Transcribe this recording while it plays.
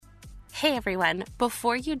Hey everyone,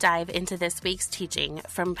 before you dive into this week's teaching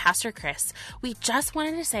from Pastor Chris, we just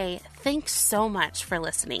wanted to say thanks so much for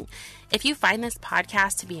listening. If you find this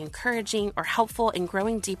podcast to be encouraging or helpful in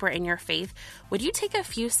growing deeper in your faith, would you take a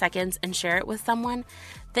few seconds and share it with someone?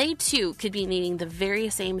 They too could be needing the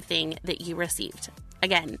very same thing that you received.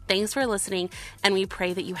 Again, thanks for listening, and we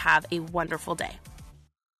pray that you have a wonderful day.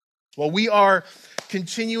 Well, we are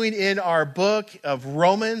continuing in our book of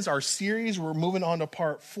Romans, our series. We're moving on to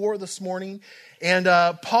part 4 this morning. And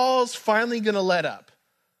Paul's finally going to let up.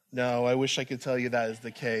 No, I wish I could tell you that is the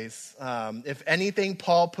case. If anything,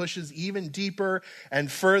 Paul pushes even deeper and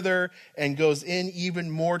further and goes in even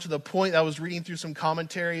more to the point. I was reading through some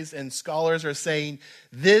commentaries, and scholars are saying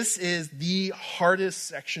this is the hardest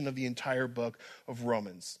section of the entire book of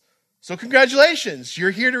Romans. So congratulations, you're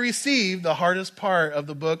here to receive the hardest part of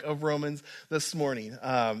the book of Romans this morning.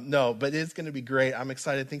 But it's going to be great. I'm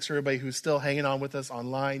excited. Thanks for everybody who's still hanging on with us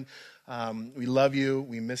online. We love you.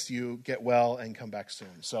 We miss you. Get well and come back soon.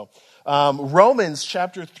 So Romans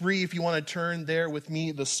chapter 3, if you want to turn there with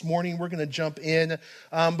me this morning, we're going to jump in.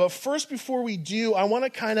 But first, before we do, I want to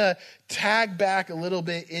kind of tag back a little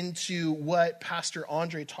bit into what Pastor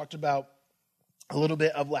Andre talked about a little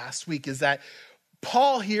bit of last week, is that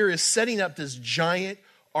Paul here is setting up this giant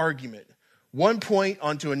argument. One point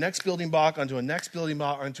onto a next building block, onto a next building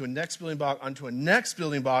block, onto a next building block, onto a next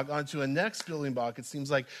building block, onto a next building block. It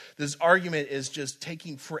seems like this argument is just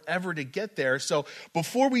taking forever to get there. So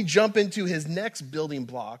before we jump into his next building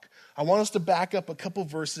block, I want us to back up a couple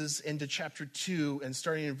verses into chapter 2 and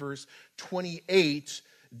starting in verse 28.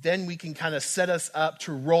 Then we can kind of set us up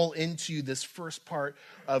to roll into this first part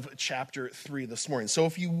of chapter 3 this morning. So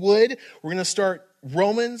if you would, we're going to start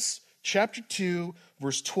Romans chapter 2,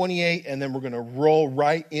 verse 28, and then we're going to roll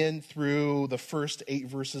right in through the first 8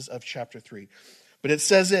 verses of chapter 3. But it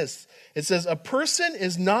says this. It says, "A person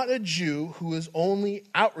is not a Jew who is only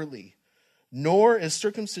outwardly, nor is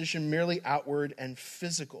circumcision merely outward and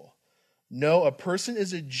physical. No, a person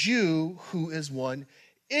is a Jew who is one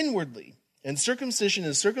inwardly. And circumcision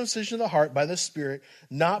is circumcision of the heart by the Spirit,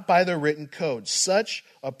 not by the written code. Such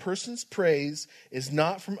a person's praise is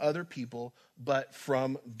not from other people, but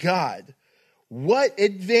from God. What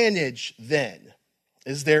advantage, then,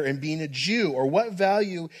 is there in being a Jew? Or what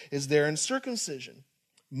value is there in circumcision?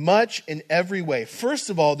 Much in every way. First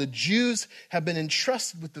of all, the Jews have been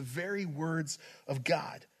entrusted with the very words of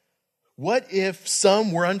God. What if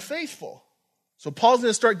some were unfaithful?" So Paul's going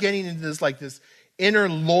to start getting into this inner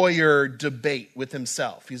lawyer debate with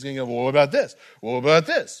himself. He's going to go, well, what about this? What about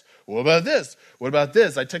this? What about this? What about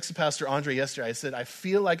this? I texted Pastor Andre yesterday. I said, I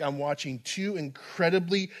feel like I'm watching two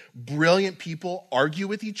incredibly brilliant people argue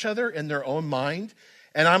with each other in their own mind.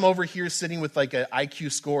 And I'm over here sitting with like an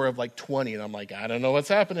IQ score of like 20. And I'm like, I don't know what's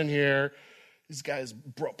happening here. These guys,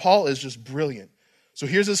 Paul is just brilliant. So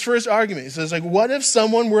here's his first argument. He says, what if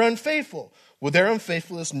someone were unfaithful? Will their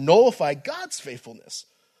unfaithfulness nullify God's faithfulness?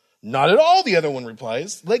 Not at all, the other one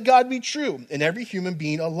replies. Let God be true, and every human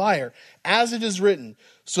being a liar, as it is written,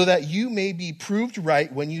 so that you may be proved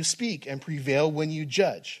right when you speak and prevail when you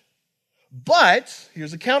judge. But,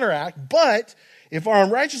 here's a counteract, but if our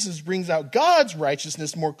unrighteousness brings out God's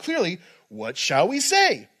righteousness more clearly, what shall we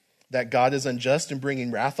say? That God is unjust in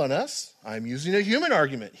bringing wrath on us? I'm using a human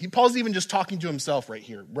argument. Paul's even just talking to himself right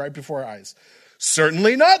here, right before our eyes.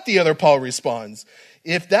 Certainly not, the other Paul responds.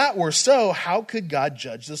 If that were so, how could God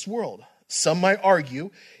judge this world? Some might argue,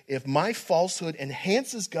 if my falsehood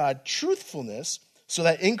enhances God's truthfulness so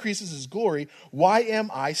that increases his glory, why am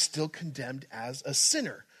I still condemned as a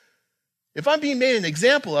sinner? If I'm being made an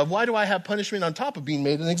example of, why do I have punishment on top of being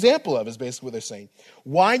made an example of, is basically what they're saying.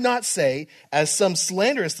 Why not say, as some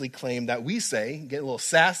slanderously claim that we say, get a little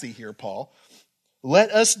sassy here, Paul, let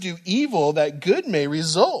us do evil that good may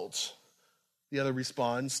result? The other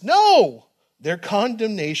responds, no, their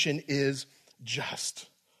condemnation is just.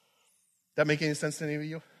 That make any sense to any of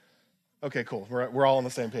you? Okay, cool. We're all on the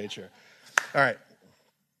same page here. All right.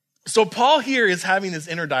 So Paul here is having this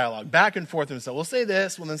inner dialogue back and forth himself. We'll say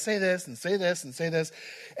this, we'll then say this, and say this, and say this.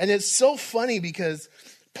 And it's so funny because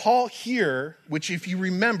Paul here, which if you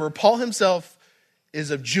remember, Paul himself is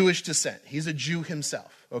of Jewish descent. He's a Jew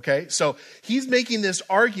himself, okay? So he's making this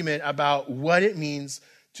argument about what it means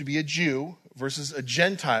to be a Jew versus a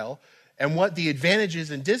Gentile, and what the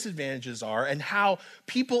advantages and disadvantages are, and how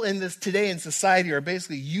people in this today in society are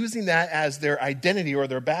basically using that as their identity or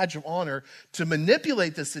their badge of honor to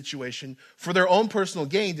manipulate the situation for their own personal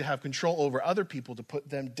gain, to have control over other people, to put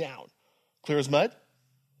them down. Clear as mud?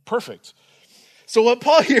 Perfect. So what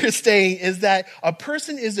Paul here is saying is that a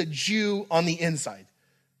person is a Jew on the inside.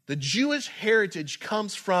 The Jewish heritage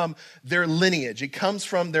comes from their lineage. It comes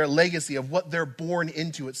from their legacy of what they're born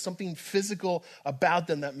into. It's something physical about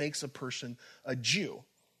them that makes a person a Jew.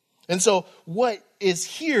 And so what is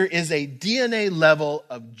here is a DNA level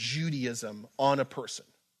of Judaism on a person.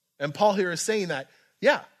 And Paul here is saying that,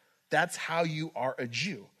 yeah, that's how you are a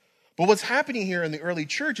Jew. But what's happening here in the early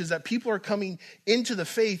church is that people are coming into the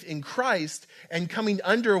faith in Christ and coming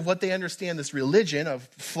under what they understand this religion of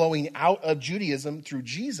flowing out of Judaism through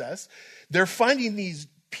Jesus. They're finding these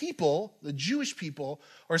people, the Jewish people,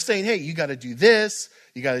 are saying, hey, you got to do this,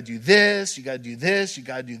 you got to do this, you got to do this, you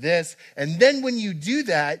got to do this. And then when you do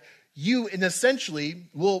that, you and essentially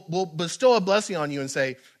will bestow a blessing on you and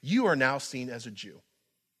say, you are now seen as a Jew.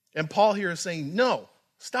 And Paul here is saying, no,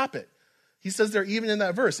 stop it. He says there even in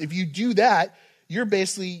that verse, if you do that, you're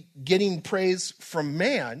basically getting praise from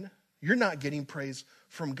man. You're not getting praise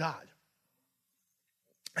from God.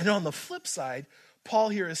 And on the flip side, Paul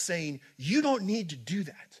here is saying, you don't need to do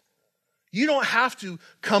that. You don't have to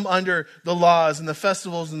come under the laws and the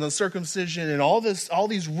festivals and the circumcision and all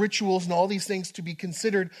these rituals and all these things to be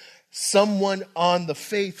considered someone on the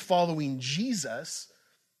faith following Jesus,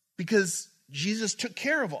 because Jesus took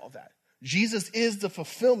care of all that. Jesus is the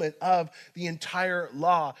fulfillment of the entire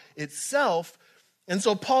law itself. And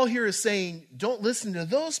so Paul here is saying, don't listen to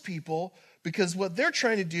those people, because what they're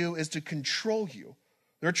trying to do is to control you.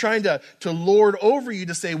 They're trying to lord over you,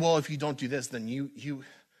 to say, well, if you don't do this, then you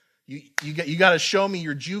got to show me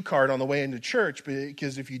your Jew card on the way into church,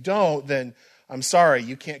 because if you don't, then I'm sorry,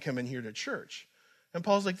 you can't come in here to church. And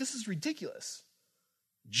Paul's like, this is ridiculous.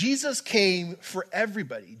 Jesus came for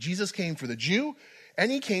everybody. Jesus came for the Jew, and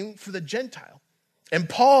he came for the Gentile. And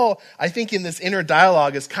Paul, I think in this inner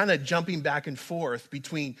dialogue, is kind of jumping back and forth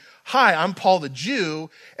between, hi, I'm Paul the Jew,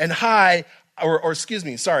 and I'm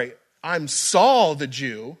Saul the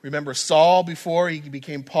Jew. Remember Saul before he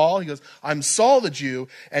became Paul? He goes, I'm Saul the Jew,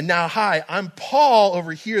 and now, hi, I'm Paul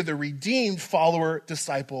over here, the redeemed follower,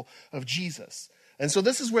 disciple of Jesus. And so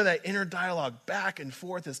this is where that inner dialogue back and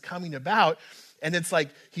forth is coming about. And it's like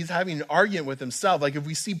he's having an argument with himself. Like if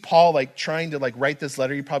we see Paul trying to write this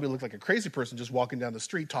letter, he probably looked like a crazy person just walking down the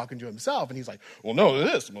street talking to himself. And he's like, well, no,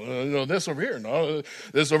 this over here. No,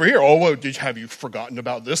 this over here. Oh, well, have you forgotten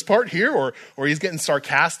about this part here? Or he's getting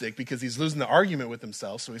sarcastic because he's losing the argument with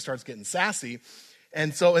himself. So he starts getting sassy.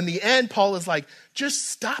 And so in the end, Paul is like, just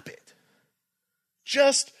stop it.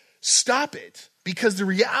 Just stop it. Because the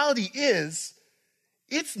reality is,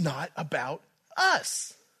 it's not about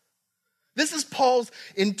us. This is Paul's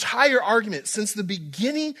entire argument since the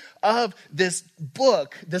beginning of this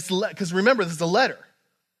book, because remember, this is a letter.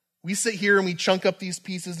 We sit here and we chunk up these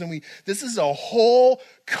pieces, and this is a whole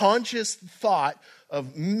conscious thought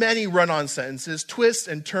of many run-on sentences, twists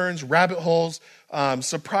and turns, rabbit holes,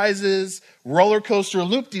 surprises, roller coaster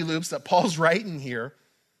loop-de-loops that Paul's writing here.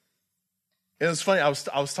 And it was funny, I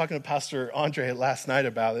was talking to Pastor Andre last night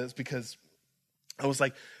about this, because I was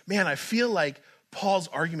like, man, I feel like Paul's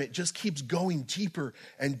argument just keeps going deeper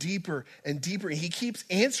and deeper and deeper. And he keeps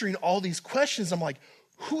answering all these questions. I'm like,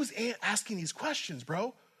 who's asking these questions,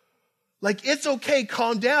 bro? It's okay,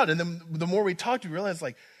 calm down. And then the more we talked, we realized,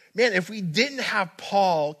 man, if we didn't have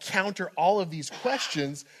Paul counter all of these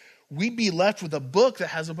questions, we'd be left with a book that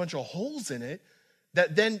has a bunch of holes in it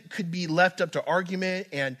that then could be left up to argument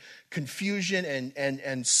and confusion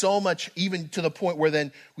and so much, even to the point where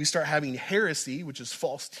then we start having heresy, which is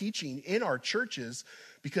false teaching in our churches,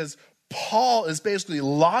 because Paul is basically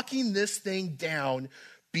locking this thing down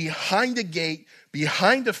behind a gate,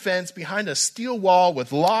 behind a fence, behind a steel wall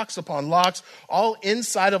with locks upon locks, all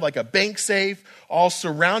inside of a bank safe, all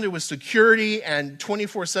surrounded with security and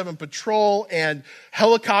 24/7 patrol and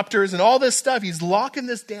helicopters and all this stuff. He's locking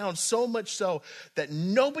this down so much so that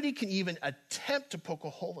nobody can even attempt to poke a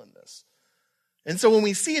hole in this. And so when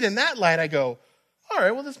we see it in that light, I go, all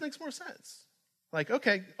right, well, this makes more sense.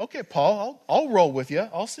 Okay, Paul, I'll roll with you.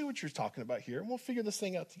 I'll see what you're talking about here, and we'll figure this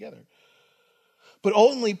thing out together. But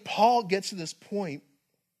ultimately, Paul gets to this point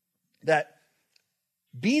that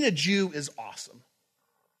being a Jew is awesome.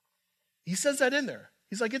 He says that in there.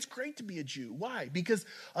 He's like, it's great to be a Jew. Why? Because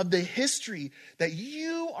of the history that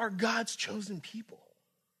you are God's chosen people.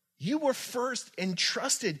 You were first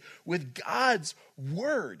entrusted with God's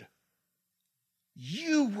word.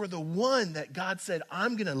 You were the one that God said,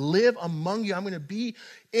 I'm going to live among you. I'm going to be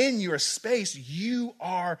in your space. You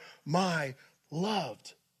are my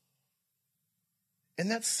loved. And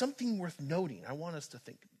that's something worth noting. I want us to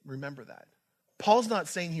remember that. Paul's not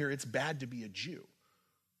saying here it's bad to be a Jew.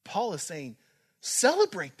 Paul is saying,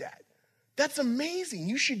 celebrate that. That's amazing.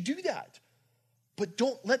 You should do that. But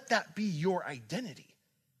don't let that be your identity.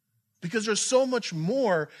 Because there's so much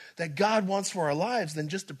more that God wants for our lives than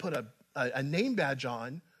just to put a name badge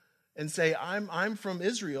on and say, I'm from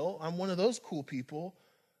Israel, I'm one of those cool people,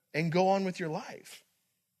 and go on with your life.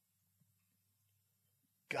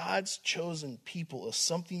 God's chosen people is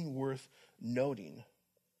something worth noting.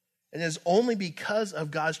 And it is only because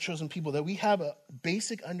of God's chosen people that we have a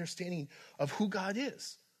basic understanding of who God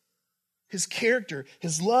is. His character,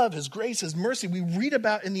 his love, his grace, his mercy. We read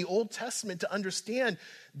about in the Old Testament to understand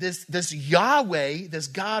this Yahweh, this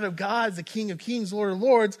God of gods, the King of kings, Lord of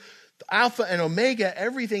lords, Alpha and Omega,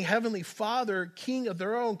 everything, Heavenly Father, King of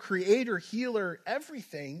their own, Creator, Healer,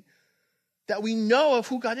 everything, that we know of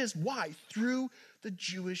who God is. Why? Through the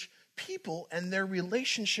Jewish people and their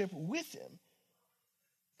relationship with him.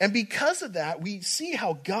 And because of that, we see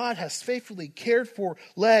how God has faithfully cared for,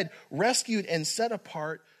 led, rescued, and set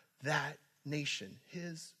apart that nation,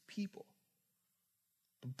 his people.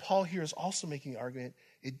 But Paul here is also making the argument,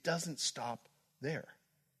 it doesn't stop there.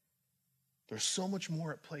 There's so much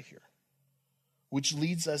more at play here, which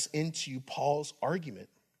leads us into Paul's argument.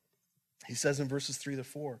 He says in verses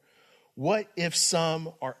 3-4, what if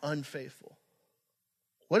some are unfaithful?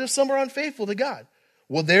 What if some are unfaithful to God?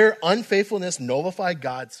 Will their unfaithfulness nullify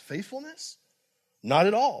God's faithfulness? Not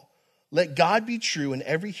at all. Let God be true and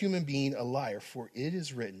every human being a liar, for it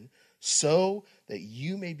is written, so that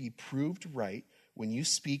you may be proved right when you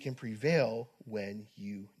speak and prevail when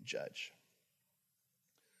you judge.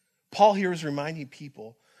 Paul here is reminding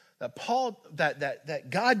people that that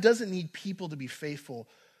God doesn't need people to be faithful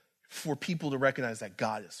for people to recognize that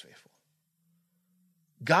God is faithful.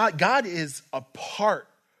 God is apart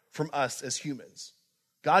from us as humans.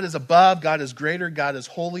 God is above, God is greater, God is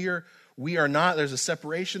holier. We are not. There's a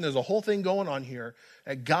separation. There's a whole thing going on here.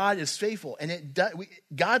 That God is faithful. And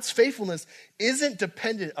God's faithfulness isn't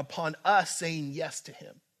dependent upon us saying yes to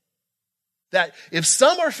him. That if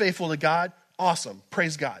some are faithful to God, awesome.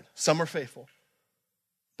 Praise God. Some are faithful.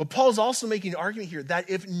 But Paul's also making an argument here that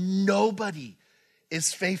if nobody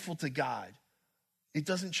is faithful to God, it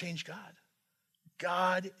doesn't change God.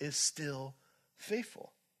 God is still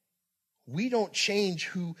faithful. We don't change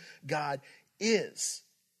who God is.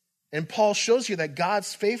 And Paul shows here that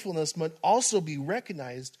God's faithfulness must also be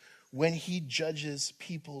recognized when he judges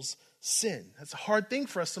people's sin. That's a hard thing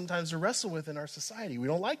for us sometimes to wrestle with in our society. We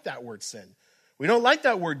don't like that word sin. We don't like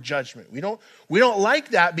that word judgment. We don't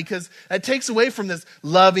like that because it takes away from this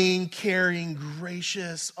loving, caring,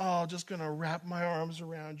 gracious, just going to wrap my arms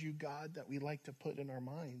around you, God, that we like to put in our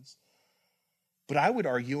minds. But I would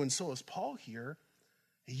argue, and so is Paul here,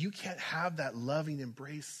 that you can't have that loving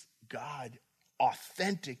embrace God,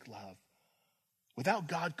 authentic love, without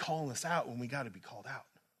God calling us out when we got to be called out.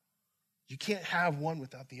 You can't have one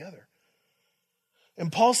without the other.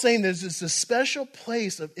 And Paul's saying there's this special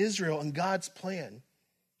place of Israel in God's plan,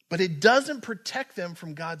 but it doesn't protect them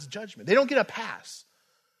from God's judgment. They don't get a pass.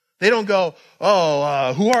 They don't go,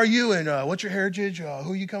 who are you and what's your heritage,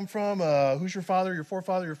 who you come from, who's your father, your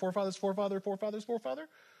forefather, your forefather's forefather, forefather's forefather?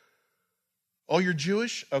 Oh, you're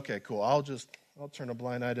Jewish? Okay, cool. I'll turn a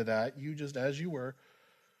blind eye to that. You just as you were.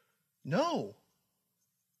 No.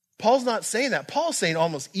 Paul's not saying that. Paul's saying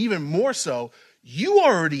almost even more so, you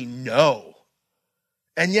already know.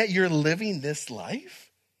 And yet you're living this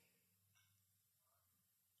life?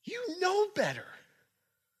 You know better.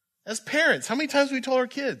 As parents, how many times have we told our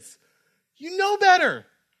kids, you know better?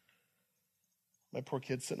 My poor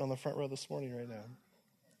kid's sitting on the front row this morning right now.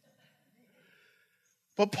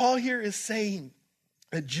 But Paul here is saying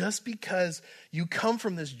that just because you come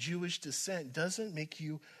from this Jewish descent doesn't make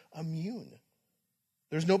you immune.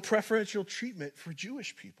 There's no preferential treatment for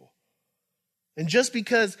Jewish people. And just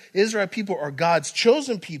because Israel people are God's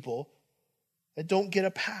chosen people, that don't get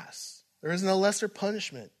a pass. There isn't a lesser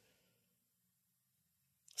punishment.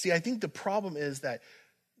 See, I think the problem is that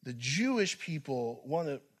the Jewish people want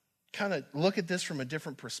to kind of look at this from a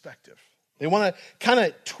different perspective. They want to kind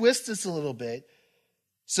of twist this a little bit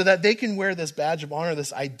so that they can wear this badge of honor,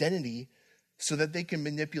 this identity, so that they can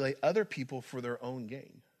manipulate other people for their own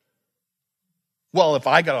gain. Well, if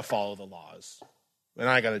I got to follow the laws, then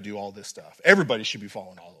I got to do all this stuff. Everybody should be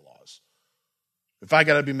following all the laws. If I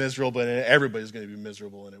got to be miserable in it, everybody's going to be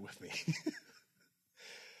miserable in it with me.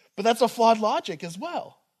 But that's a flawed logic as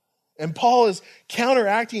well. And Paul is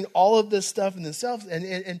counteracting all of this stuff in himself,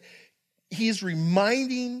 and he's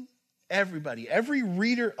reminding everybody, every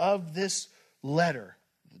reader of this letter,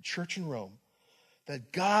 the church in Rome,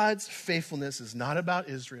 that God's faithfulness is not about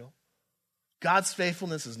Israel. God's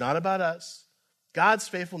faithfulness is not about us. God's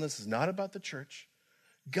faithfulness is not about the church.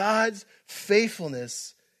 God's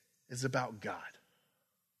faithfulness is about God.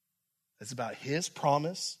 It's about his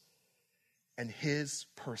promise and his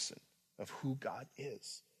person. of who God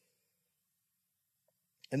is.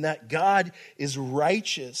 And that God is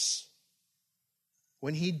righteous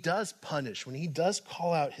when he does punish, when he does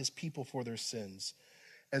call out his people for their sins,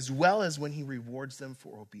 as well as when he rewards them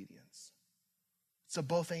for obedience. It's a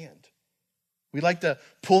both and. We like to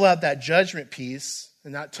pull out that judgment piece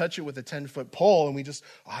and not touch it with a 10-foot pole, and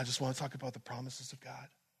I just want to talk about the promises of God.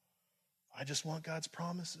 I just want God's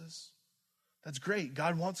promises. That's great.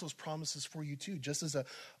 God wants those promises for you too, just as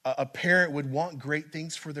a parent would want great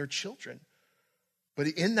things for their children. But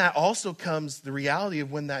in that also comes the reality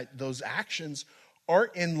of when those actions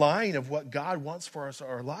aren't in line of what God wants for us,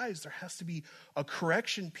 our lives, there has to be a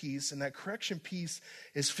correction piece, and that correction piece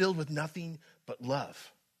is filled with nothing but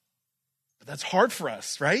love. But that's hard for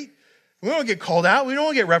us, right? We don't get called out. We don't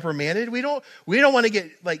want to get reprimanded. We don't want to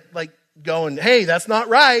get like going, hey, that's not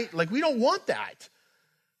right. Like, we don't want that.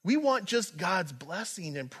 We want just God's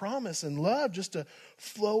blessing and promise and love just to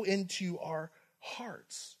flow into our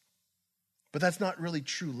hearts. But that's not really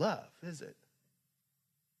true love, is it?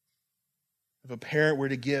 If a parent were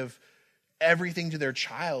to give everything to their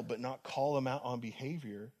child but not call them out on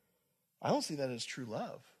behavior, I don't see that as true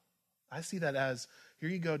love. I see that as, here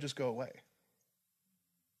you go, just go away.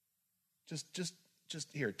 Just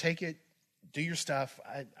here, take it, do your stuff.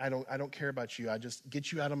 I don't care about you. I just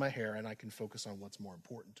get you out of my hair and I can focus on what's more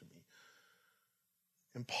important to me.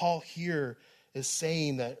 And Paul here is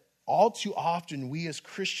saying that all too often we as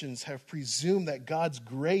Christians have presumed that God's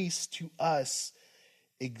grace to us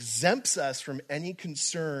exempts us from any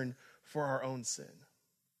concern for our own sin.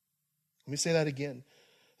 Let me say that again.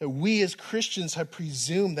 That we as Christians have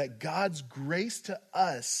presumed that God's grace to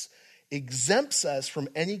us exempts us from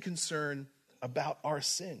any concern about our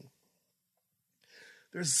sin.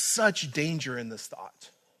 There's such danger in this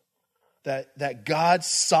thought that God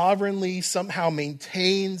sovereignly somehow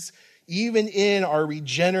maintains even in our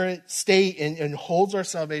regenerate state and holds our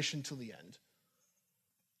salvation till the end.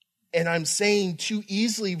 And I'm saying too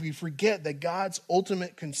easily we forget that God's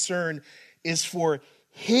ultimate concern is for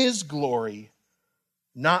his glory,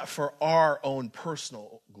 not for our own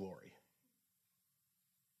personal glory.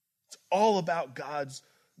 It's all about God's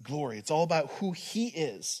glory. It's all about who he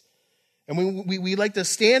is. And we like to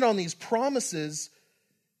stand on these promises,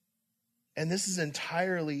 and this is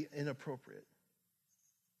entirely inappropriate.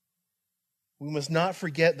 We must not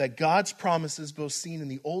forget that God's promises, both seen in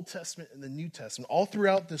the Old Testament and the New Testament, all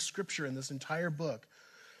throughout the scripture in this entire book,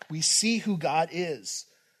 we see who God is.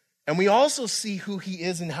 And we also see who he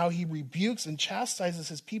is and how he rebukes and chastises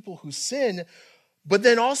his people who sin, but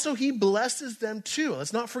then also he blesses them too.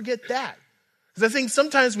 Let's not forget that. Because I think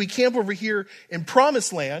sometimes we camp over here in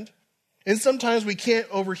promised land, and sometimes we camp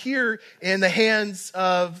over here in the hands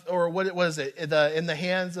of, or what is it? In the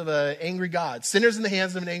hands of an angry God. Sinners in the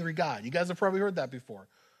hands of an angry God. You guys have probably heard that before.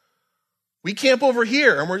 We camp over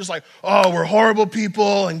here and we're just like, oh, we're horrible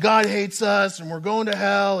people and God hates us and we're going to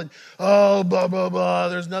hell and oh, blah, blah, blah.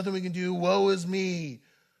 There's nothing we can do. Woe is me.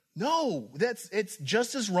 No, it's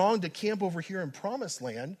just as wrong to camp over here in promised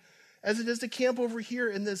land as it is to camp over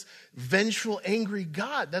here in this vengeful, angry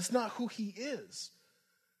God. That's not who he is.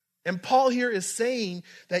 And Paul here is saying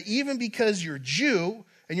that even because you're Jew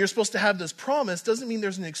and you're supposed to have this promise doesn't mean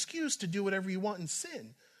there's an excuse to do whatever you want in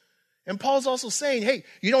sin. And Paul's also saying, hey,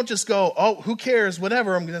 you don't just go, oh, who cares,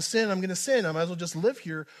 whatever, I'm going to sin, I might as well just live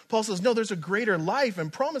here. Paul says, no, there's a greater life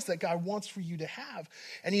and promise that God wants for you to have.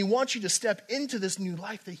 And he wants you to step into this new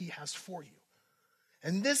life that he has for you.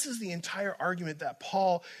 And this is the entire argument that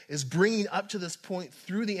Paul is bringing up to this point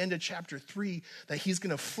through the end of chapter 3, that he's going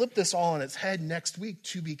to flip this all on its head next week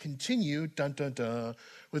to be continued, dun, dun, dun,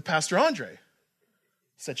 with Pastor Andre.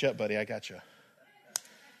 Set you up, buddy. I got you.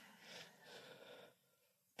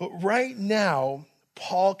 But right now,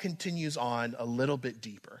 Paul continues on a little bit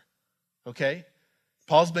deeper, okay?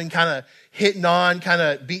 Paul's been kind of hitting on, kind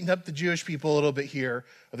of beating up the Jewish people a little bit here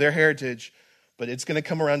of their heritage, but it's going to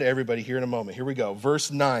come around to everybody here in a moment. Here we go. Verse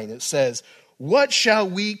 9, it says, what shall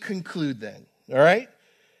we conclude then? All right?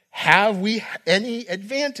 Have we any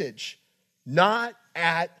advantage? Not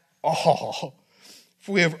at all.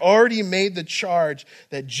 For we have already made the charge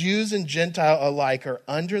that Jews and Gentile alike are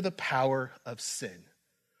under the power of sin.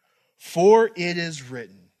 For it is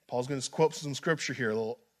written. Paul's going to quote some scripture here, a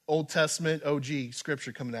little Old Testament OG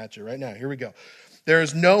scripture coming at you right now. Here we go. There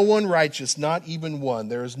is no one righteous, not even one.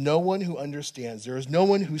 There is no one who understands. There is no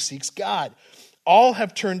one who seeks God. All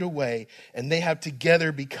have turned away, and they have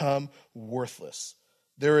together become worthless.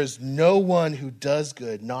 There is no one who does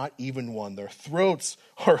good, not even one. Their throats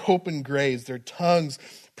are open graves. Their tongues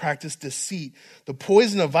practice deceit. The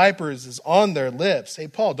poison of vipers is on their lips. Hey,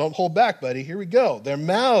 Paul, don't hold back, buddy. Here we go. Their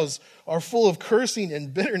mouths are full of cursing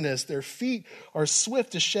and bitterness. Their feet are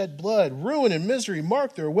swift to shed blood. Ruin and misery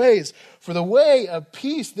mark their ways. For the way of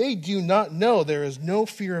peace they do not know. There is no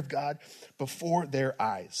fear of God before their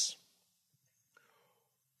eyes.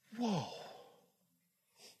 Whoa.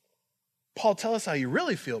 Paul, tell us how you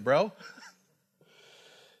really feel, bro.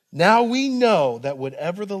 Now we know that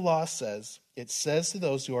whatever the law says, it says to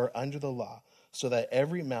those who are under the law, so that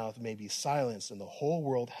every mouth may be silenced and the whole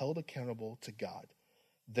world held accountable to God.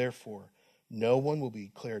 Therefore, no one will be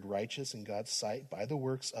declared righteous in God's sight by the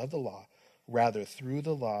works of the law. Rather, through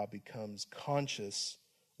the law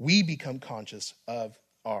we become conscious of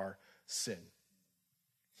our sin.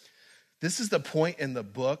 This is the point in the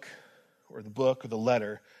book or the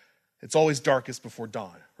letter. It's always darkest before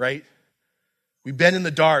dawn, right? We've been in the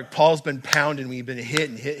dark. Paul's been pounding. We've been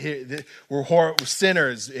hit. We're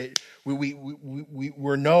sinners.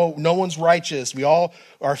 We're no one's righteous. We all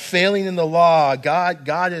are failing in the law.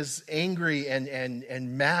 God is angry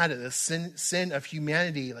and mad at the sin of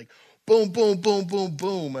humanity. Like boom, boom, boom, boom,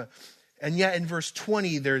 boom. And yet in verse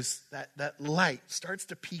 20, there's that light starts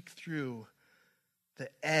to peek through the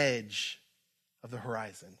edge of the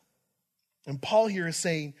horizon. And Paul here is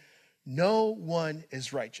saying, no one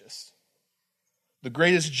is righteous. The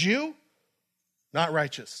greatest Jew, not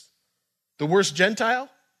righteous. The worst Gentile,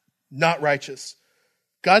 not righteous.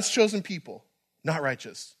 God's chosen people, not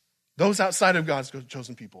righteous. Those outside of God's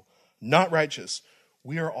chosen people, not righteous.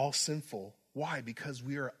 We are all sinful. Why? Because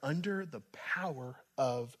we are under the power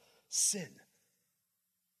of sin.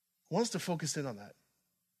 I want us to focus in on that.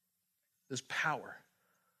 This power.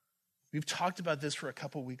 We've talked about this for a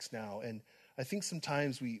couple weeks now, and I think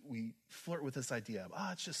sometimes we flirt with this idea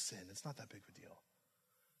of, it's just sin. It's not that big of a deal.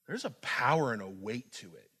 There's a power and a weight to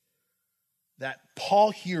it that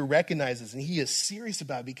Paul here recognizes, and he is serious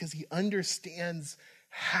about because he understands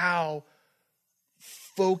how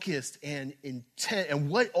focused and intent and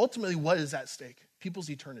what is at stake. People's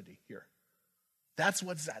eternity here. That's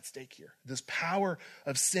what's at stake here. This power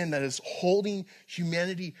of sin that is holding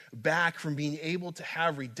humanity back from being able to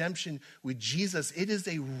have redemption with Jesus. It is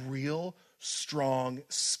a real, strong,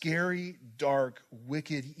 scary, dark,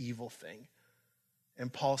 wicked, evil thing.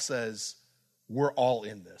 And Paul says, we're all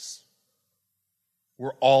in this.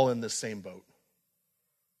 We're all in the same boat.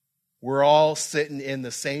 We're all sitting in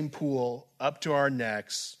the same pool, up to our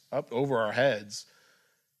necks, up over our heads,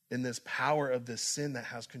 in this power of this sin that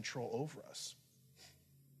has control over us.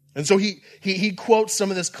 And so he quotes some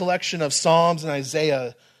of this collection of Psalms and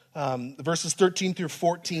Isaiah. Verses 13 through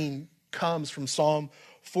 14 comes from Psalm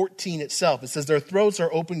 14 itself. It says, their throats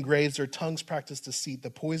are open graves, their tongues practice deceit.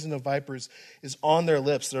 The poison of vipers is on their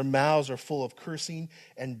lips. Their mouths are full of cursing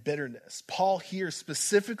and bitterness. Paul here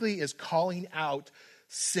specifically is calling out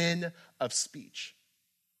sin of speech.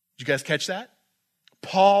 Did you guys catch that?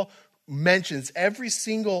 Paul mentions every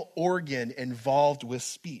single organ involved with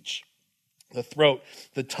speech. The throat,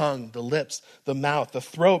 the tongue, the lips, the mouth. The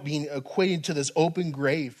throat being equated to this open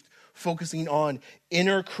grave, focusing on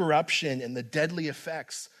inner corruption and the deadly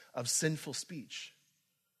effects of sinful speech.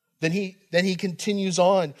 Then he continues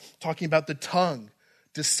on talking about the tongue,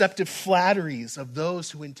 deceptive flatteries of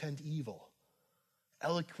those who intend evil.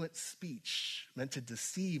 Eloquent speech meant to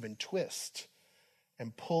deceive and twist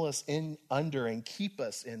and pull us in under and keep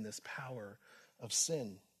us in this power of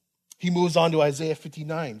sin. He moves on to Isaiah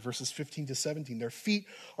 59, verses 15 to 17. Their feet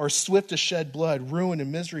are swift to shed blood. Ruin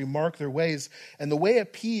and misery mark their ways. And the way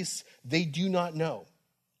of peace they do not know.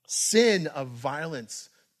 Sin of violence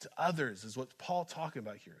to others is what Paul's talking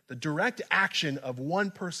about here. The direct action of one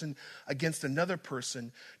person against another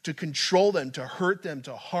person to control them, to hurt them,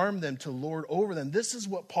 to harm them, to lord over them. This is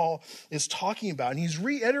what Paul is talking about. And he's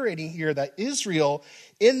reiterating here that Israel,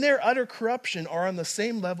 in their utter corruption, are on the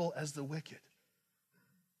same level as the wicked.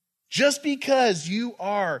 Just because you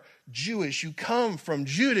are Jewish, you come from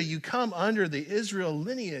Judah, you come under the Israel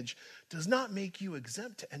lineage, does not make you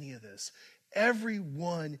exempt to any of this.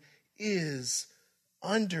 Everyone is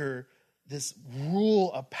under this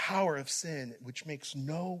rule of power of sin, which makes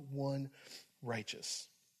no one righteous.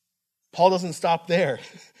 Paul doesn't stop there.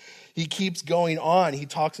 He keeps going on. He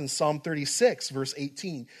talks in Psalm 36, verse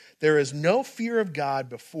 18. There is no fear of God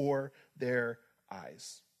before their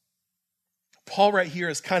eyes. Paul right here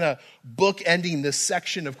is kind of bookending this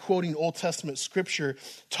section of quoting Old Testament scripture,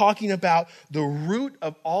 talking about the root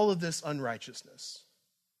of all of this unrighteousness.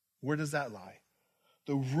 Where does that lie?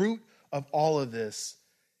 The root of all of this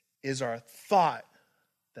is our thought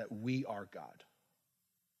that we are God.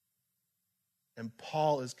 And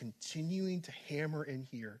Paul is continuing to hammer in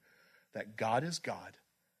here that God is God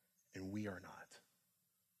and we are not.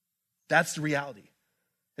 That's the reality.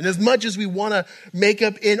 And as much as we want to make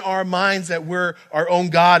up in our minds that we're our own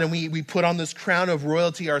God and we put on this crown of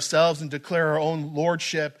royalty ourselves and declare our own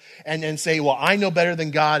lordship and say, well, I know better than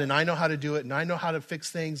God and I know how to do it and I know how to fix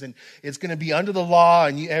things and it's going to be under the law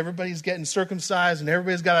and everybody's getting circumcised and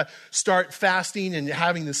everybody's got to start fasting and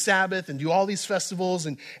having the Sabbath and do all these festivals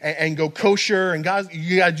and go kosher and God,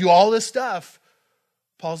 you got to do all this stuff.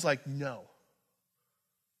 Paul's like, no.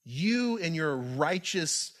 You and your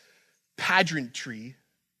righteous pageantry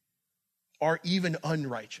are even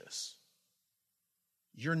unrighteous.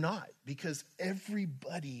 You're not, because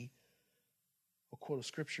everybody, I'll quote a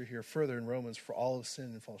scripture here further in Romans, for all have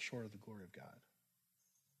sinned and fall short of the glory of God.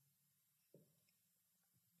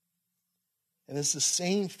 And it's the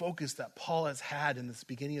same focus that Paul has had in this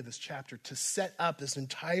beginning of this chapter to set up this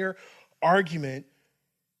entire argument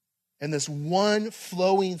and this one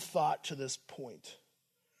flowing thought to this point.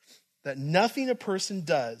 That nothing a person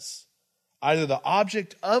does, either the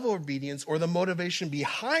object of obedience or the motivation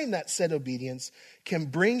behind that said obedience, can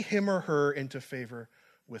bring him or her into favor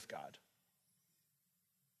with God.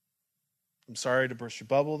 I'm sorry to burst your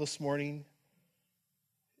bubble this morning.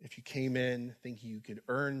 If you came in thinking you could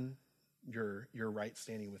earn your right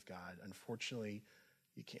standing with God, unfortunately,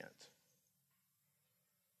 you can't.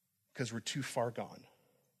 Because we're too far gone.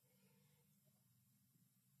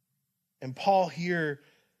 And Paul here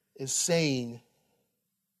is saying,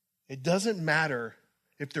 it doesn't matter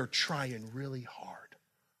if they're trying really hard.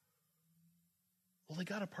 Well, they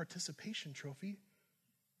got a participation trophy.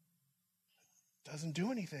 Doesn't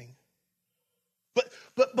do anything.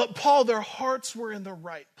 But Paul, their hearts were in the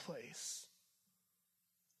right place.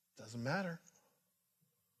 Doesn't matter.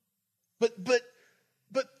 But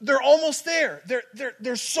they're almost there.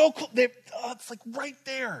 They're so close. It's like right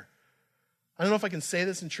there. I don't know if I can say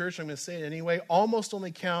this in church. I'm going to say it anyway. Almost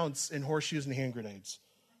only counts in horseshoes and hand grenades.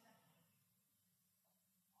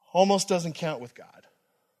 Almost doesn't count with God.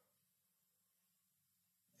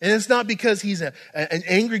 And it's not because he's an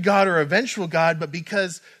angry God or a vengeful God, but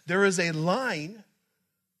because there is a line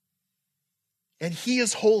and he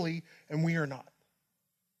is holy and we are not.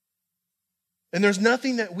 And there's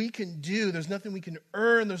nothing that we can do. There's nothing we can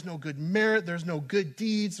earn. There's no good merit. There's no good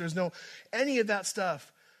deeds. There's no any of that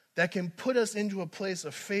stuff that can put us into a place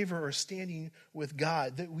of favor or standing with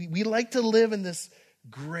God. That we like to live in this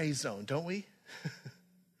gray zone, don't we?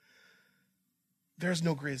 There's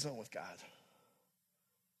no gray zone with God.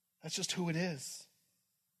 That's just who it is.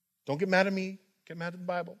 Don't get mad at me. Get mad at the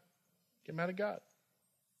Bible. Get mad at God.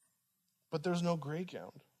 But there's no gray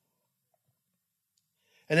ground.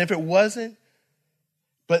 And if it wasn't,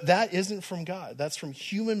 but that isn't from God. That's from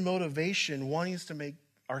human motivation wanting us to make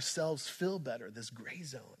ourselves feel better, this gray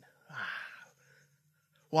zone.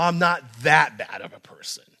 Well, I'm not that bad of a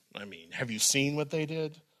person. I mean, have you seen what they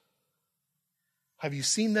did? Have you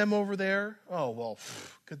seen them over there? Oh, well,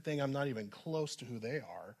 good thing I'm not even close to who they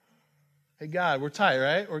are. Hey, God, we're tight,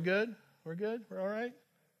 right? We're good? We're good? We're all right?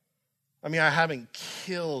 I mean, I haven't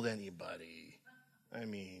killed anybody. I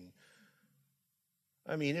mean,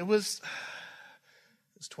 it was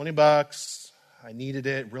 $20. I needed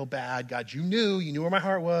it real bad. God, you knew where my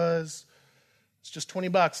heart was. It's just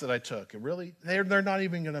 $20 that I took. It really, they're not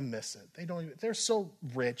even going to miss it. They're so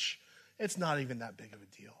rich. It's not even that big of a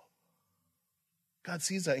deal. God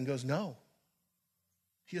sees that and goes, no.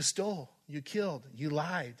 You stole. You killed. You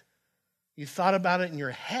lied. You thought about it in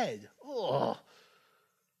your head. Ugh.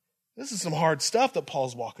 This is some hard stuff that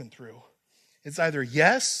Paul's walking through. It's either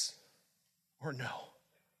yes or no.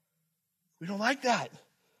 We don't like that.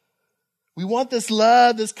 We want this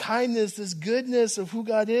love, this kindness, this goodness of who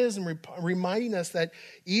God is, and reminding us that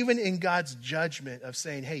even in God's judgment of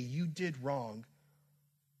saying, hey, you did wrong,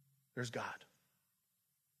 there's God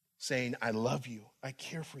saying, I love you, I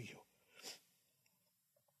care for you.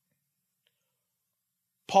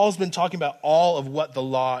 Paul's been talking about all of what the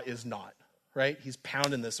law is not, right? He's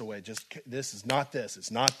pounding this away. Just, this is not this,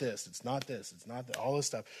 it's not this, it's not this, it's not that, all this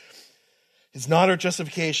stuff. It's not our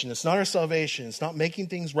justification. It's not our salvation. It's not making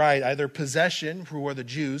things right. Either possession, who are the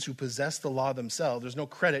Jews who possessed the law themselves. There's no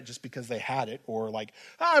credit just because they had it. Or like,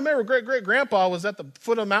 I remember great-great-grandpa was at the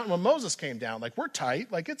foot of the mountain when Moses came down. Like, we're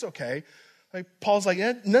tight. Like, it's okay. Like, Paul's like,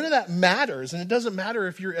 none of that matters. And it doesn't matter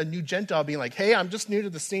if you're a new Gentile being like, hey, I'm just new to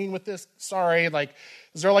the scene with this. Sorry. Like,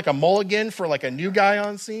 is there like a mulligan for like a new guy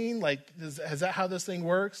on scene? Like, is that how this thing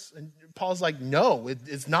works? And Paul's like, no,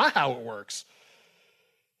 it's not how it works.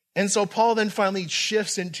 And so Paul then finally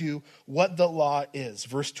shifts into what the law is.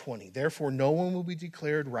 Verse 20, therefore no one will be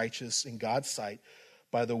declared righteous in God's sight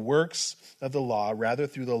by the works of the law. Rather,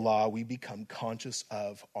 through the law, we become conscious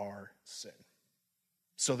of our sin.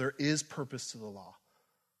 So there is purpose to the law.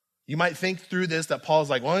 You might think through this that Paul's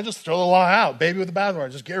like, well, just throw the law out, baby with the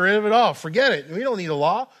bathwater, just get rid of it all, forget it. We don't need a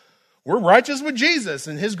law. We're righteous with Jesus,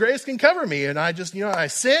 and his grace can cover me. And I just, I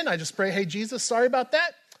sin, I just pray, hey, Jesus, sorry about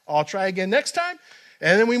that. I'll try again next time.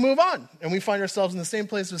 And then we move on, and we find ourselves in the same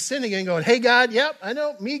place with sin again, going, hey, God, yep, I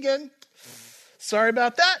know, me again. Sorry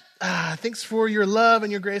about that. Thanks for your love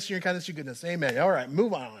and your grace and your kindness and your goodness. Amen. All right,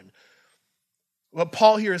 move on. What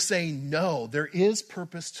Paul here is saying, no, there is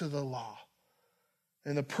purpose to the law.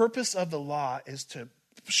 And the purpose of the law is to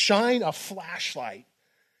shine a flashlight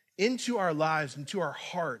into our lives, into our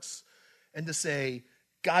hearts, and to say,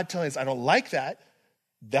 God telling us, I don't like that.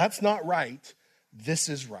 That's not right. This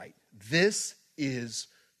is right. This is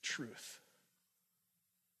truth.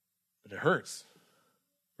 But it hurts,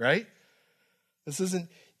 right? This isn't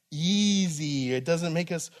easy. It doesn't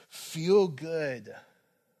make us feel good.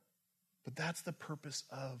 But that's the purpose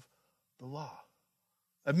of the law.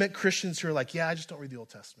 I've met Christians who are like, yeah, I just don't read the Old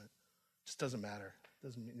Testament. It just doesn't matter. It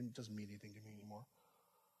doesn't mean anything to me anymore.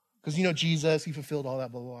 Because Jesus, he fulfilled all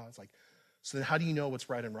that, blah, blah, blah. It's like, so then how do you know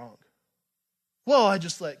what's right and wrong? Well, I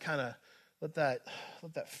just let that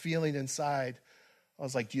feeling inside. I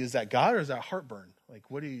was like, is that God or is that heartburn? Like,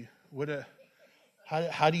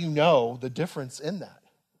 how do you know the difference in that?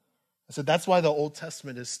 I said, that's why the Old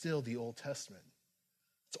Testament is still the Old Testament.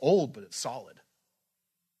 It's old, but it's solid.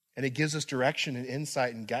 And it gives us direction and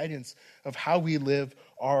insight and guidance of how we live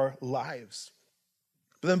our lives.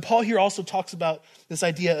 But then Paul here also talks about this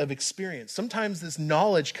idea of experience. Sometimes this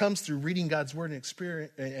knowledge comes through reading God's word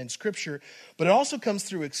and scripture, but it also comes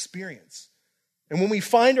through experience. And when we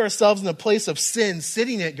find ourselves in a place of sin,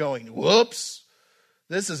 sitting it going, whoops,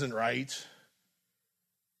 this isn't right,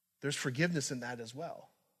 there's forgiveness in that as well.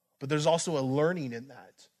 But there's also a learning in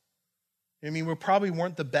that. We probably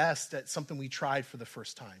weren't the best at something we tried for the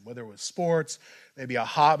first time, whether it was sports, maybe a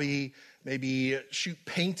hobby, maybe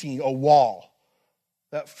painting a wall.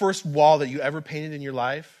 That first wall that you ever painted in your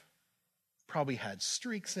life probably had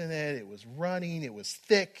streaks in it. It was running. It was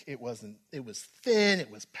thick. It was thin. It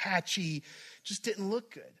was patchy. Just didn't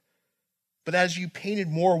look good. But as you painted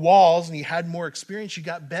more walls and you had more experience, you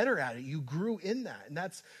got better at it. You grew in that. And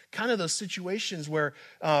that's kind of those situations where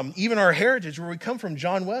even our heritage, where we come from,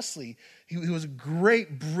 John Wesley, he was a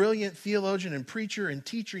great, brilliant theologian and preacher and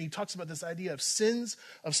teacher. And he talks about this idea of sins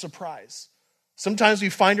of surprise. Sometimes we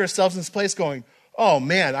find ourselves in this place going, oh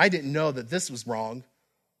man, I didn't know that this was wrong.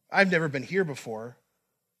 I've never been here before.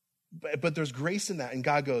 But there's grace in that. And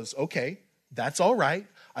God goes, okay, that's all right.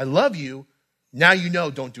 I love you. Now you know,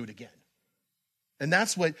 don't do it again. And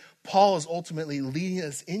that's what Paul is ultimately leading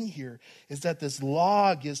us in here, is that this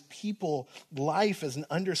law gives people life as an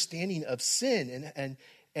understanding of sin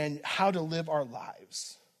and how to live our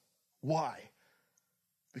lives. Why?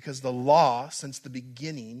 Because the law, since the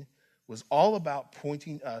beginning, was all about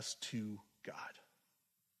pointing us to God.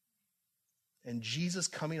 And Jesus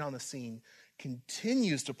coming on the scene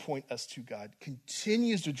continues to point us to God,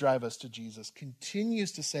 continues to drive us to Jesus,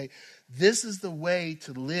 continues to say, this is the way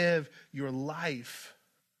to live your life.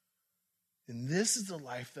 And this is the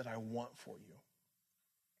life that I want for you.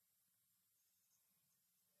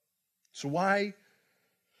 So why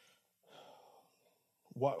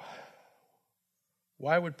would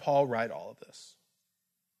Paul write all of this?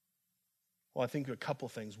 Well, I think a couple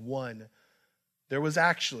things. One, there was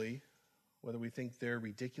actually, whether we think they're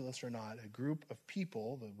ridiculous or not, a group of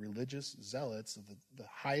people, the religious zealots, of the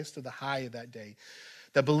highest of the high of that day,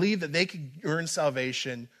 that believed that they could earn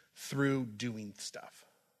salvation through doing stuff.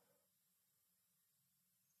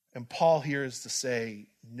 And Paul here is to say,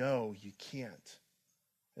 no, you can't.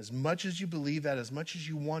 As much as you believe that, as much as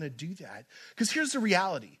you want to do that, because here's the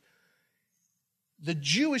reality. The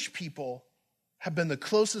Jewish people have been the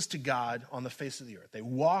closest to God on the face of the earth. They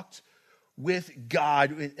walked with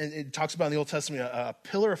God, and it talks about in the Old Testament, a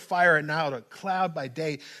pillar of fire at night, a cloud by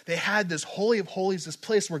day. They had this Holy of Holies, this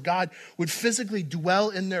place where God would physically dwell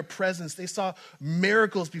in their presence. They saw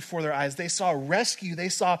miracles before their eyes. They saw rescue. They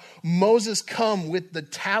saw Moses come with the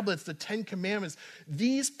tablets, the 10 Commandments.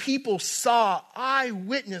 These people saw,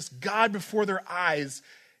 eyewitnessed God before their eyes,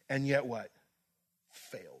 and yet what?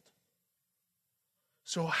 Failed.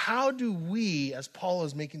 So how do we, as Paul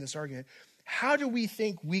is making this argument, how do we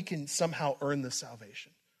think we can somehow earn the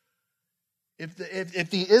salvation? If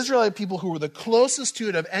the Israelite people who were the closest to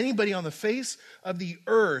it of anybody on the face of the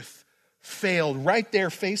earth failed right there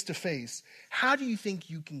face to face, how do you think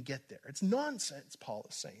you can get there? It's nonsense, Paul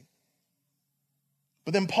is saying.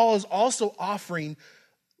 But then Paul is also offering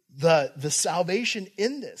the salvation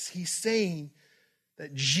in this. He's saying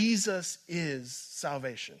that Jesus is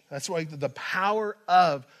salvation. That's why the power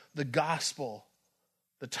of the gospel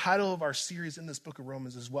The title of our series in this book of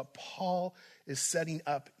Romans is what Paul is setting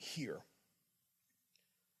up here.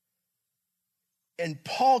 And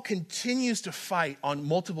Paul continues to fight on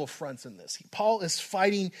multiple fronts in this. Paul is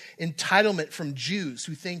fighting entitlement from Jews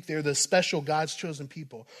who think they're the special God's chosen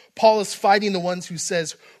people. Paul is fighting the ones who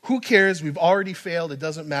says, who cares, we've already failed, it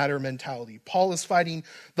doesn't matter mentality. Paul is fighting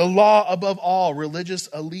the law above all, religious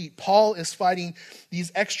elite. Paul is fighting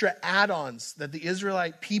these extra add-ons that the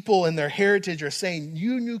Israelite people and their heritage are saying,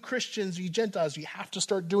 you new Christians, you Gentiles, you have to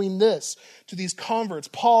start doing this to these converts.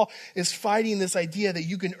 Paul is fighting this idea that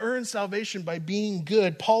you can earn salvation by being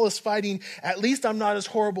good. Paul is fighting, at least I'm not as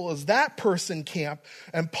horrible as that person camp.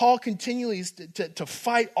 And Paul continues to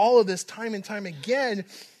fight all of this time and time again.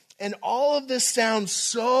 And all of this sounds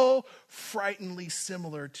so frighteningly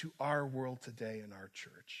similar to our world today in our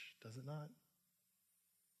church, does it not?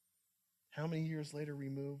 How many years later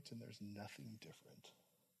removed and there's nothing different?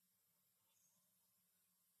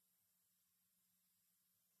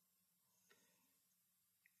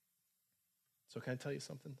 So can I tell you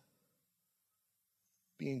something?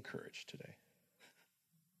 Be encouraged today.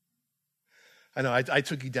 I know I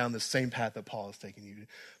took you down the same path that Paul is taking you,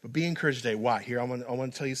 but be encouraged today. Why? Here, I want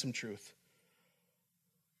to tell you some truth.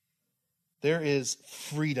 There is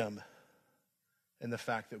freedom in the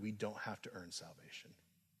fact that we don't have to earn salvation.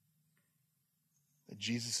 That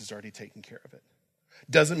Jesus has already taken care of it.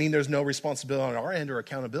 Doesn't mean there's no responsibility on our end or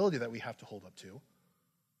accountability that we have to hold up to,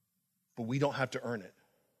 but we don't have to earn it.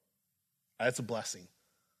 That's a blessing.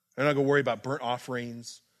 We're not going to worry about burnt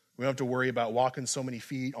offerings. We don't have to worry about walking so many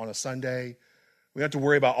feet on a Sunday. We don't have to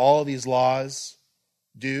worry about all these laws.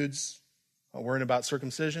 Dudes, not worrying about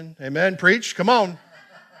circumcision. Amen. Preach. Come on.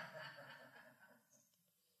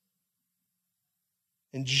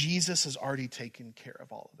 And Jesus has already taken care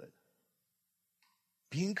of all of it.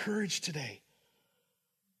 Be encouraged today.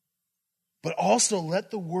 But also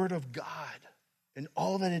let the word of God and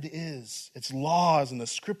all that it is, its laws and the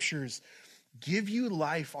scriptures, give you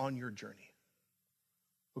life on your journey.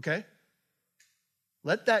 Okay?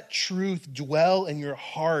 Let that truth dwell in your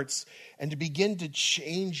hearts and to begin to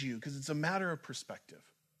change you, because it's a matter of perspective.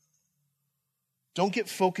 Don't get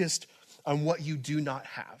focused on what you do not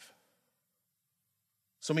have.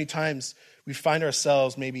 So many times we find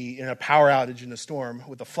ourselves maybe in a power outage in a storm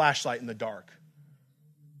with a flashlight in the dark.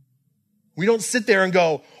 We don't sit there and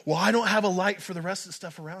go, well, I don't have a light for the rest of the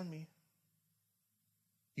stuff around me.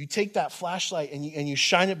 You take that flashlight and you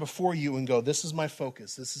shine it before you and go, this is my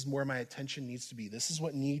focus. This is where my attention needs to be. This is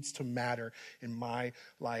what needs to matter in my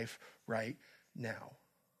life right now.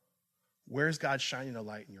 Where's God shining a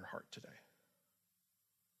light in your heart today?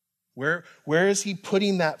 Where is he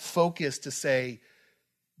putting that focus to say,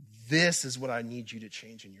 this is what I need you to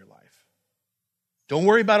change in your life? Don't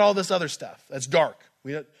worry about all this other stuff. That's dark.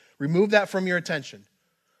 Remove that from your attention.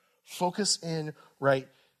 Focus in right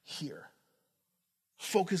here.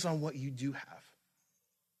 Focus on what you do have.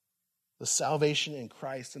 The salvation in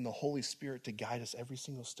Christ and the Holy Spirit to guide us every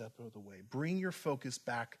single step of the way. Bring your focus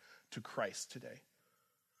back to Christ today.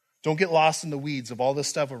 Don't get lost in the weeds of all this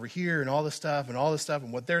stuff over here and all this stuff and all this stuff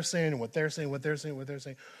and what they're saying and what they're saying, what they're saying, what they're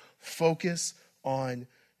saying. Focus on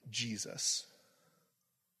Jesus.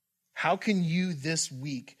 How can you this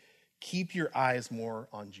week keep your eyes more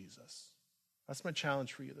on Jesus? That's my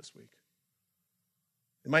challenge for you this week.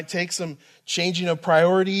 It might take some changing of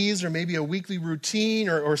priorities or maybe a weekly routine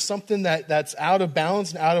or something that's out of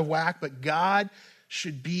balance and out of whack, but God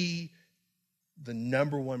should be the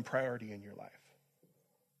number one priority in your life.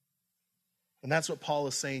 And that's what Paul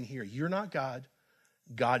is saying here. You're not God.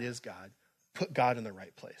 God is God. Put God in the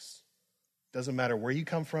right place. Doesn't matter where you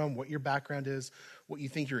come from, what your background is, what you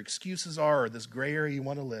think your excuses are, or this gray area you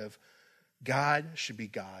want to live. God should be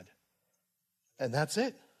God. And that's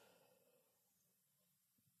it.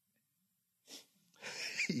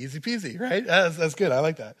 Easy peasy, right? That's good. I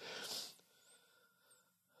like that.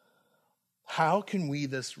 How can we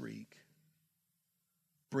this week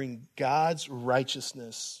bring God's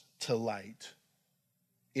righteousness to light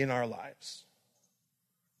in our lives?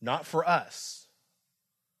 Not for us,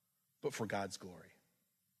 but for God's glory.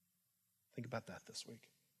 Think about that this week.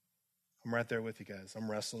 I'm right there with you guys. I'm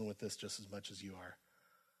wrestling with this just as much as you are.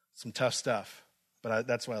 Some tough stuff, but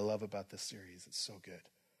that's what I love about this series. It's so good.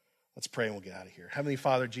 Let's pray and we'll get out of here. Heavenly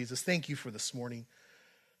Father, Jesus, thank you for this morning.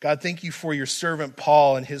 God, thank you for your servant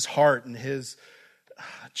Paul and his heart and his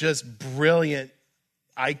just brilliant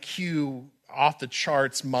IQ, off the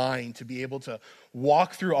charts mind to be able to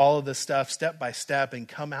walk through all of this stuff step by step and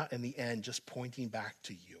come out in the end just pointing back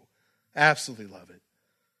to you. Absolutely love it.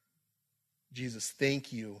 Jesus,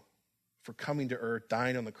 thank you for coming to earth,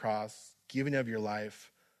 dying on the cross, giving of your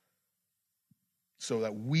life so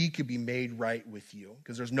that we could be made right with you,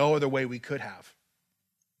 because there's no other way we could have.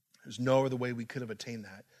 There's no other way we could have attained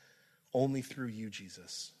that. Only through you,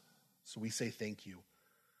 Jesus. So we say thank you.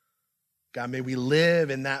 God, may we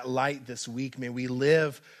live in that light this week. May we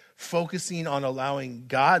live focusing on allowing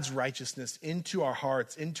God's righteousness into our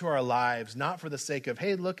hearts, into our lives, not for the sake of,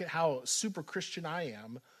 hey, look at how super Christian I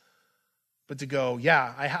am, but to go,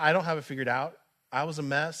 yeah, I don't have it figured out. I was a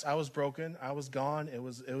mess. I was broken. I was gone. It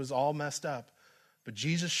was all messed up. But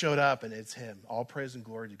Jesus showed up, and it's him. All praise and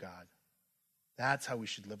glory to God. That's how we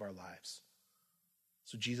should live our lives.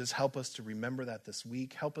 So Jesus, help us to remember that this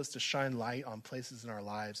week. Help us to shine light on places in our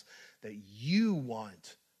lives that you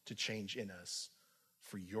want to change in us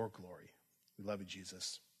for your glory. We love you,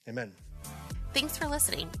 Jesus. Amen. Thanks for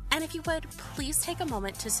listening. And if you would, please take a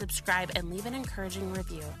moment to subscribe and leave an encouraging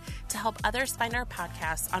review to help others find our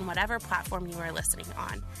podcast on whatever platform you are listening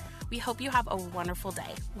on. We hope you have a wonderful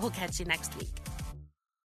day. We'll catch you next week.